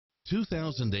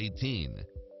2018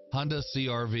 Honda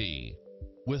CR-V.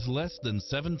 With less than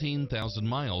 17,000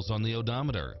 miles on the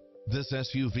odometer, this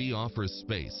SUV offers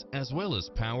space as well as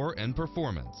power and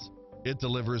performance. It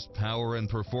delivers power and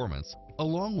performance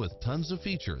along with tons of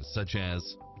features such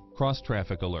as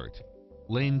cross-traffic alert,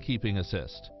 lane keeping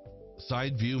assist,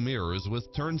 side view mirrors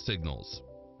with turn signals,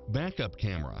 backup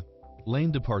camera,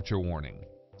 lane departure warning,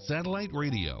 satellite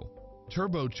radio,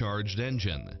 turbocharged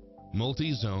engine,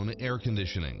 multi-zone air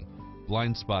conditioning,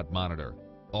 blind spot monitor,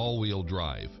 all-wheel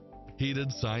drive,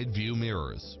 heated side view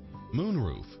mirrors,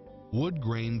 moonroof, wood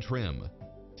grain trim,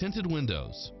 tinted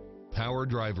windows, power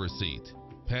driver seat,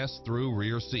 pass-through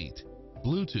rear seat,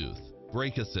 Bluetooth,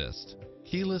 brake assist,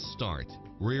 keyless start,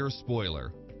 rear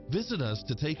spoiler. Visit us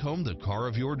to take home the car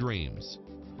of your dreams.